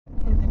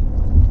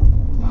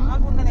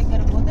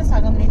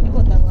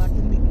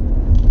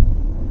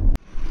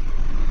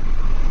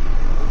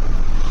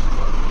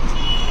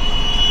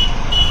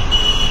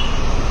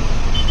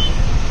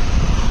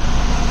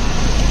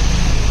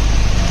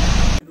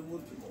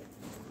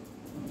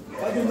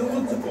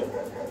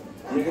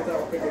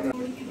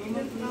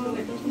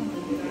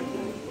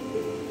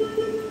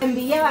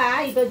బియ్యవా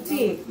ఇటు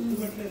వచ్చి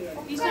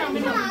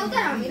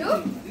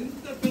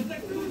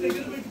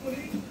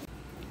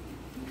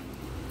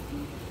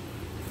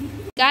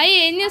గాయ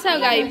ఏం చేసావు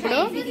గాయ ఇప్పుడు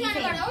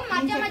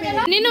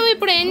నేను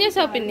ఇప్పుడు ఏం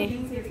చేసావు పిన్ని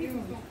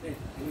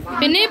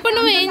పిన్ని ఇప్పుడు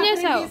నువ్వు ఏం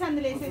చేసావు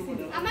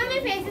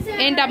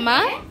ఏంటమ్మా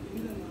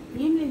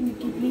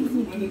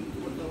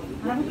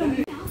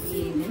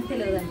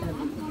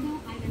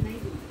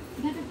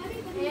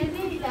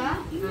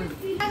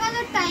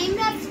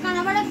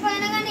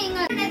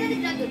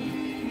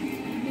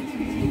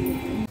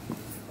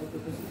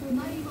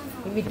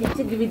ఇవి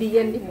తెచ్చి ఇవి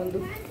తీయండి ముందు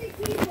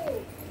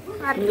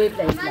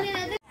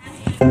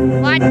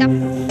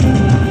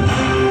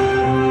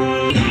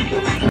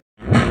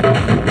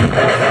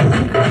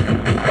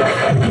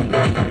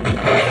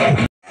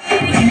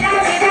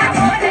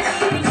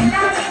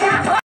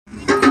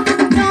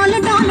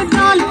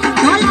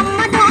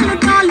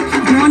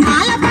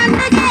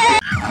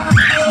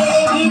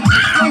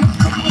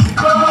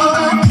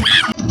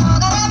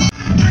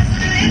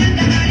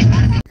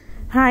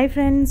hi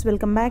friends,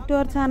 welcome back to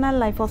our channel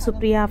life of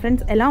Supriya.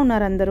 Friends, ఎలా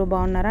ఉన్నారు? అందరూ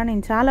బాగున్నారా?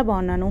 నేను చాలా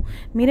బాగున్నాను.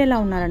 మీరు ఎలా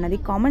ఉన్నారన్నది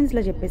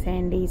కామెంట్స్లో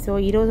చెప్పేసేయండి. సో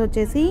ఈరోజు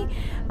వచ్చేసి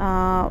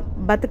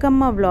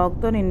బతుకమ్మ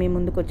వ్లాగ్తో నేను మీ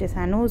ముందుకు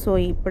వచ్చేసాను. సో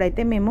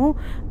ఇప్పుడైతే మేము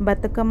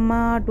బతుకమ్మ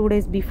 2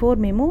 days బిఫోర్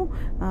మేము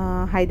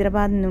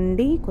హైదరాబాద్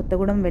నుండి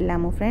కొత్తగూడెం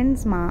వెళ్ళాము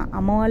ఫ్రెండ్స్. మా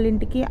అమ్మ వాళ్ళ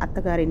ఇంటికి,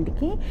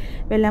 అత్తగారింటికి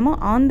వెళ్ళాము.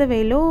 ఆన్ ద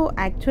వేలో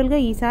యాక్చువల్గా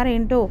ఈసారి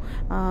ఏంటో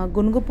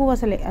గునుగు పువ్వు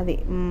అసలు అది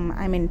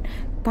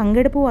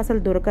తంగెడు పువ్వు అసలు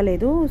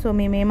దొరకలేదు. సో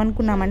మేము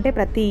ఏమనుకున్నామంటే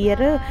ప్రతి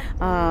ఇయర్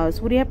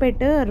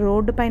సూర్యాపేట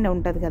రోడ్డు పైన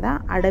ఉంటుంది కదా,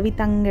 అడవి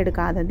తంగెడు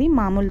కాదు, అది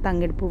మామూలు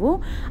తంగెడు పువ్వు.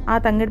 ఆ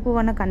తంగెడు పువ్వు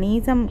అన్న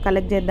కనీసం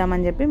కలెక్ట్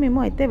చేద్దామని చెప్పి మేము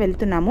అయితే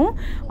వెళ్తున్నాము.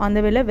 ఆన్ ద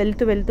వేలో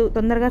వెళ్తూ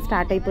తొందరగా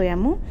స్టార్ట్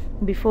అయిపోయాము.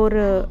 Before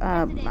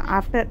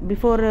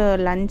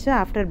lunch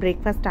after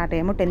breakfast start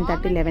అయ్యాము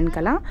 10:30-11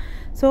 కలా.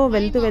 సో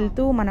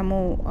వెళ్తూ మనము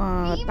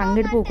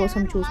తంగెడు పువ్వు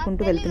కోసం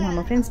చూసుకుంటూ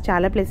వెళ్తున్నాము ఫ్రెండ్స్.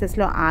 చాలా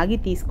ప్లేసెస్లో ఆగి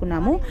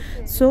తీసుకున్నాము.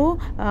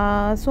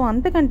 సో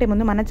అంతకంటే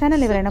ముందు మన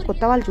ఛానల్ ఎవరైనా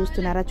కొత్త వాళ్ళు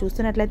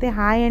చూస్తున్నట్లయితే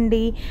హాయ్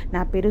అండి,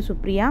 నా పేరు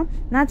సుప్రియ.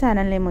 నా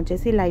ఛానల్ నేమ్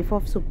వచ్చేసి లైఫ్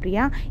ఆఫ్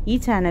సుప్రియ. ఈ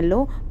ఛానల్లో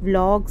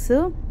vlogs,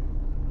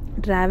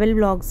 travel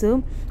vlogs,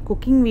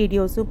 cooking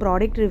videos,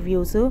 product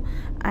reviews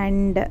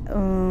and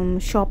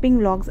shopping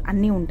vlogs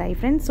అన్నీ ఉంటాయి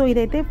ఫ్రెండ్స్. సో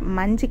ఇదైతే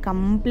మంచి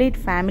కంప్లీట్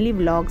ఫ్యామిలీ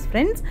వ్లాగ్స్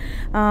ఫ్రెండ్స్.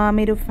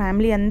 మీరు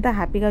ఫ్యామిలీ అంతా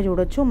హ్యాపీగా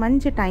చూడొచ్చు.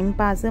 మంచి టైం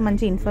పాస్,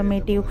 మంచి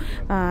ఇన్ఫర్మేటివ్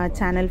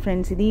ఛానల్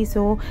ఫ్రెండ్స్ ఇది.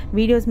 సో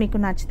వీడియోస్ మీకు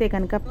నచ్చితే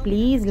కనుక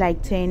ప్లీజ్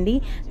లైక్ చేయండి,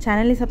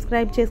 ఛానల్ని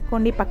సబ్స్క్రైబ్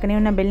చేసుకోండి. పక్కనే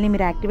ఉన్న బెల్ని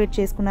మీరు యాక్టివేట్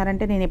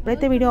చేసుకున్నారంటే నేను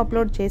ఎప్పుడైతే వీడియో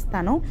అప్లోడ్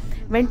చేస్తానో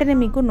వెంటనే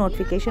మీకు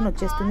నోటిఫికేషన్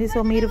వచ్చేస్తుంది.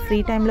 సో మీరు ఫ్రీ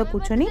టైంలో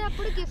కూర్చొని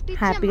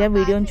హ్యాపీగా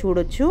వీడియోని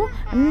చూడొచ్చు.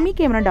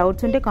 మీకు ఏమైనా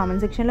డౌట్స్ ఉంటే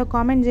కామెంట్ సెక్షన్లో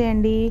కామెంట్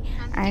చేయండి.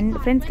 అండ్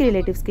ఫ్రెండ్స్కి,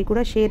 రిలేటివ్స్కి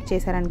కూడా షేర్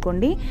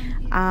చేశారనుకోండి,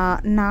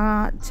 నా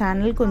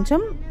ఛానల్ కొంచెం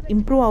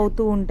ఇంప్రూవ్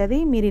అవుతూ ఉంటుంది.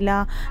 మీరు ఇలా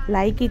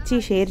లైక్ ఇచ్చి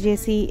షేర్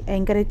చేసి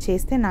ఎంకరేజ్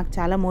చేస్తే నాకు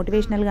చాలా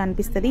మోటివేషనల్గా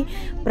అనిపిస్తుంది.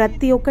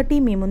 ప్రతి ఒక్కటి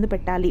మీ ముందు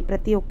పెట్టాలి,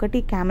 ప్రతి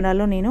ఒక్కటి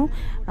కెమెరాలో నేను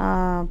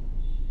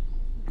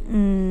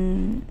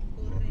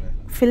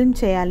ఫిల్మ్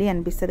చేయాలి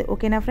అనిపిస్తుంది.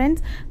 ఓకేనా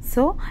friends?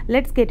 So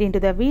let's get in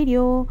to the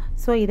video.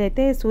 So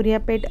ఇదైతే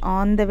సూర్యాపేట్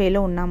ఆన్ ద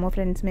వేలో ఉన్నాము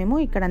ఫ్రెండ్స్. మేము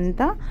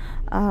ఇక్కడంతా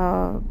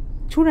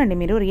చూడండి,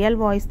 మీరు రియల్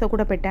వాయిస్తో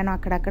కూడా పెట్టాను.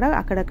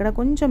 అక్కడక్కడ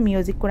కొంచెం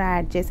మ్యూజిక్ కూడా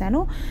యాడ్ చేశాను.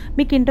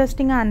 మీకు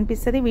ఇంట్రెస్టింగ్గా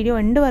అనిపిస్తుంది. వీడియో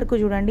ఎండ్ వరకు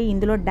చూడండి.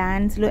 ఇందులో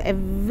డ్యాన్స్లు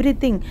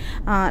ఎవ్రీథింగ్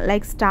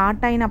లైక్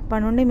స్టార్ట్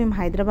అయినప్పటి నుండి, మేము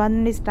హైదరాబాద్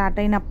నుండి స్టార్ట్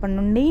అయినప్పటి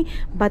నుండి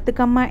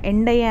బతుకమ్మ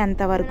ఎండ్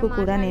అయ్యేంత వరకు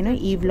కూడా నేను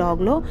ఈ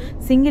వ్లాగ్లో,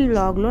 సింగిల్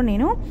వ్లాగ్లో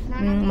నేను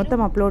మొత్తం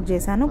అప్లోడ్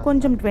చేశాను.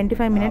 కొంచెం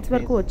 25 minutes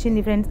వరకు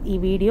వచ్చింది ఫ్రెండ్స్ ఈ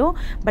వీడియో.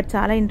 బట్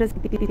చాలా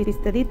ఇంట్రెస్ట్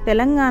ఇస్తుంది.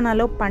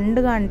 తెలంగాణలో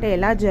పండుగ అంటే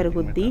ఎలా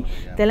జరుగుద్ది,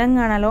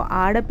 తెలంగాణలో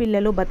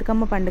ఆడపిల్లలు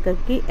బతుకమ్మ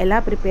పండుగకి ఎలా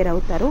ప్రిపేర్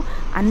అవుతారు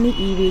అన్ని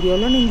ఈ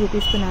వీడియోలో నేను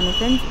చూపిస్తున్నాను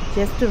ఫ్రెండ్స్.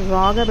 జస్ట్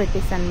రాగా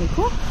పెట్టేస్తాను.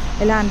 మీకు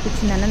ఎలా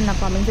అనిపించిందని నా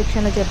కామెంట్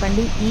సెక్షన్లో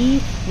చెప్పండి. ఈ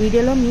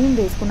వీడియోలో మేము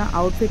వేసుకున్న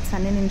అవుట్ఫిట్స్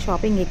అన్ని, నేను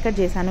షాపింగ్ ఎక్కడ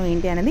చేశాను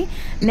ఏంటి అనేది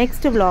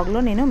నెక్స్ట్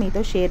వ్లాగ్లో నేను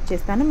మీతో షేర్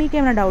చేస్తాను. మీకు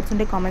ఏమైనా డౌట్స్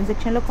ఉంటే కామెంట్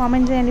సెక్షన్లో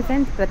కామెంట్ చేయండి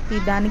ఫ్రెండ్స్. ప్రతి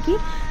దానికి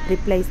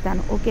రిప్లై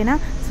ఇస్తాను. ఓకేనా?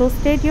 So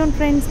stay tune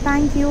friends.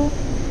 Thank you.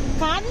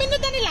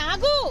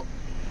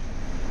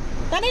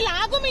 దాని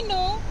లాగు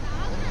మిన్ను.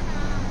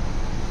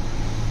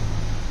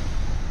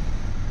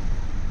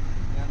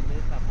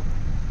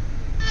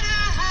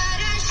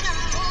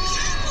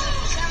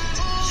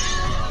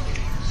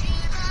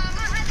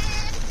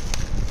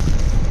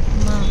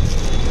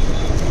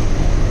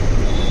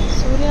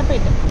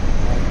 సూర్యాపేట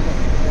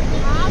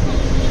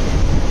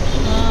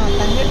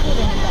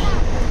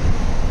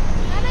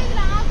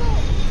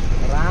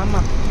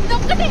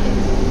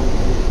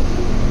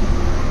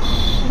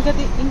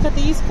ఇంకా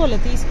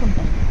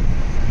తీసుకుంటాం.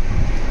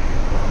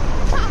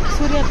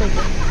 సూర్యాపేట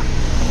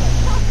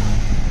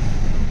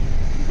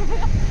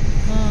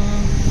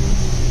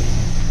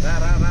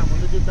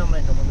ముందు చూద్దాం.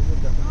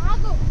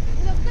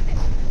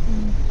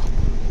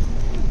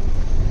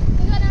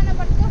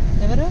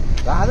 ఎవరు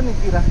రాదు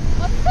నీకురా.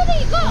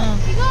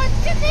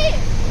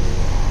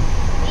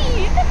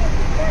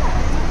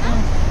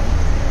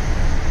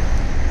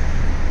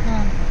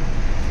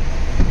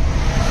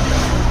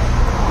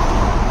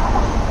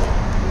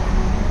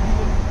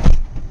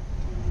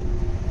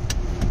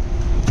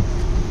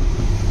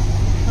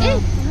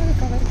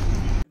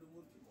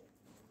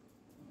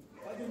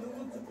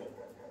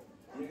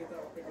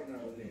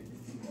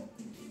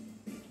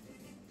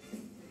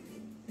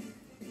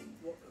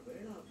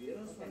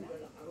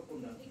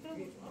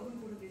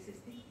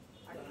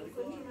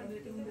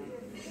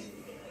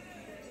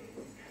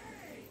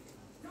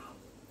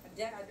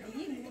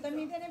 అది మూత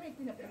మీదనే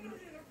పెట్టినప్పుడు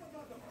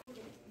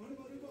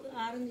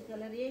ఆరెంజ్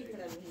కలర్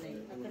ఇక్కడ ఉన్నాయి,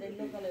 అక్కడ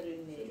ఎల్లో కలర్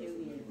ఉన్నాయి.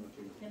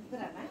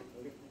 చెప్తారా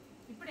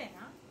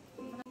ఇప్పుడేనా?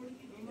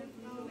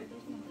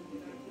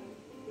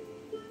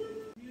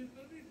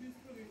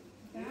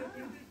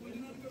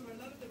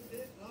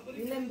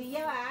 వీళ్ళని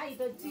బియ్యవా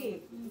ఇటు వచ్చి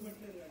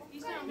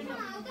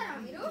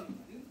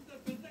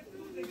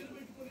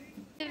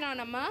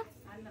తిన్నానమ్మా.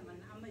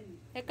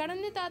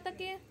 ఎక్కడుంది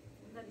తాతకి?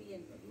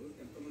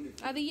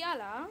 అది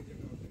ఇయ్యాలా?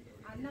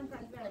 అన్నం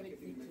కలిపి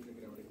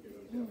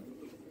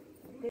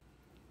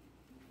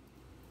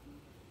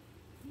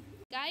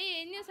గాయ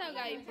ఏం చేసావు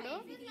గాయ ఇప్పుడు?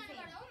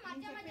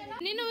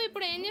 నువ్వు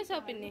ఇప్పుడు ఏం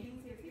చేసావు పిన్ని?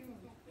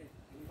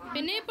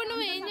 పిన్ని ఇప్పుడు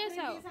నువ్వు ఏం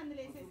చేసావు?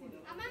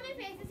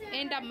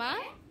 ఏంటమ్మా?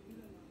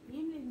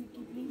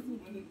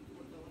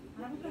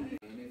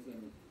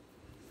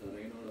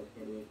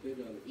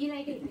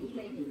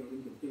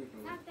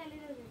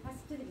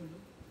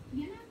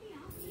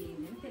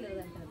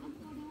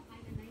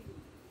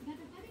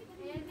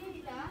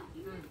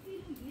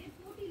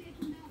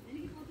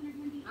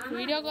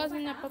 వీడియో కోసం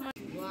చెప్పమ్మా.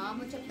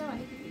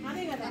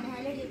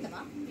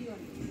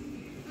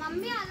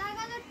 మమ్మీ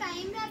అలాగా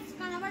టైం ల్యాప్స్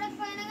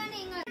కనబడకపోయినా కానీ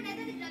ఇంకా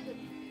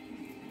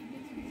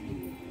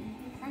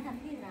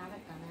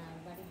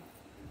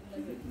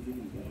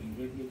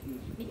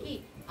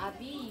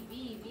అవి ఇవి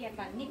ఇవి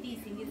అట్లా అన్ని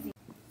తీసింగి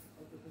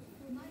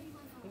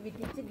ఇవి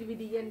తీసి ఇవి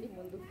తీయండి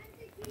ముందు.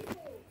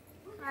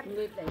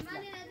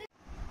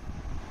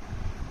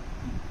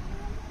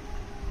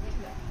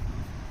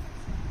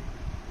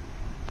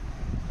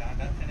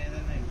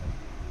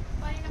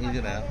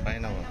 ఇదిరా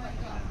పైన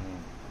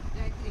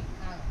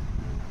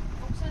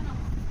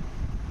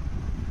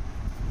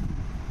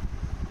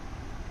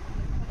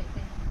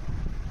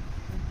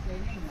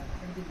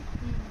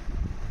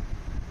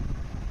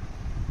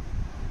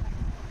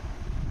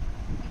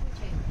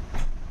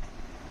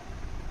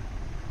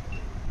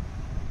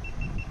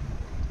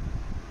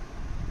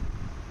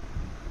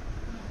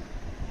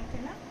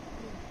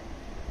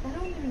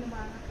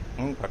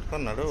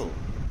పట్టుకున్నాడు.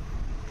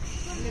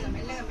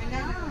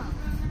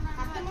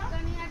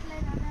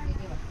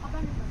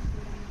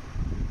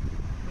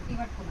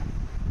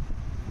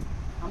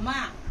 అమ్మా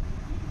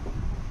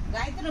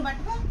గాయత్రి నువ్వు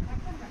పట్టుకో.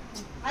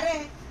 అరే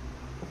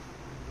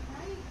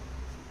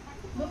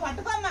నువ్వు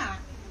పట్టుకోమ్మా.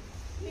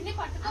 దివ్య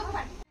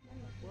పట్టుకోవాలి,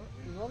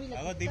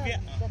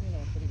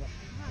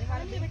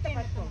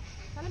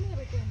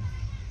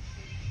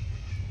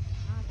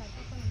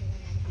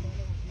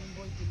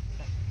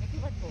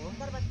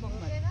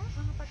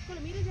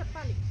 మీరే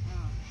చెప్పాలి.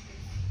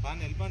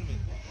 వెళ్ళిపోండి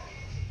మీరు.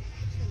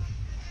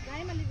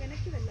 గాయ మళ్ళీ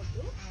వెనక్కి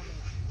వెళ్ళొద్దు.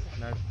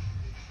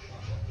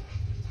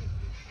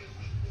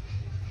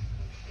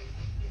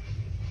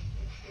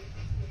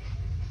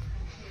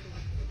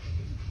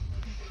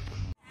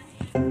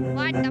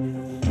 What?